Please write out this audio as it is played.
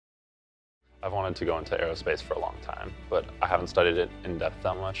I've wanted to go into aerospace for a long time, but I haven't studied it in depth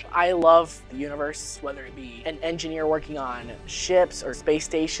that much. I love the universe, whether it be an engineer working on ships or space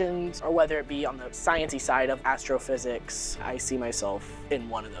stations, or whether it be on the sciencey side of astrophysics. I see myself in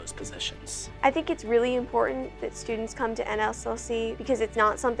one of those positions. I think it's really important that students come to NSLC because it's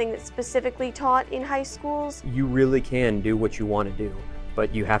not something that's specifically taught in high schools. You really can do what you want to do,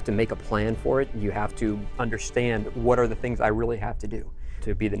 but you have to make a plan for it. You have to understand what are the things I really have to do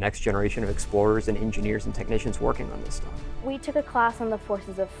to be the next generation of explorers and engineers and technicians working on this stuff. We took a class on the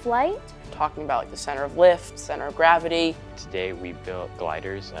forces of flight. Talking about like the center of lift, center of gravity. Today we built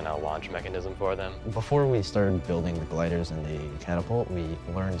gliders and a launch mechanism for them. Before we started building the gliders and the catapult, we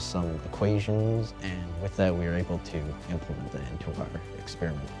learned some equations, and with that we were able to implement that into our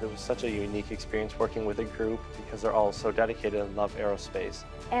experiment. It was such a unique experience working with a group because they're all so dedicated and love aerospace.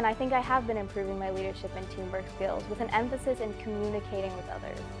 And I think I have been improving my leadership and teamwork skills with an emphasis in communicating with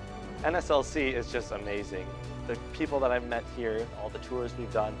others. NSLC is just amazing. The people that I've met here, all the tours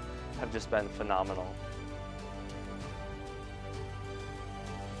we've done, have just been phenomenal.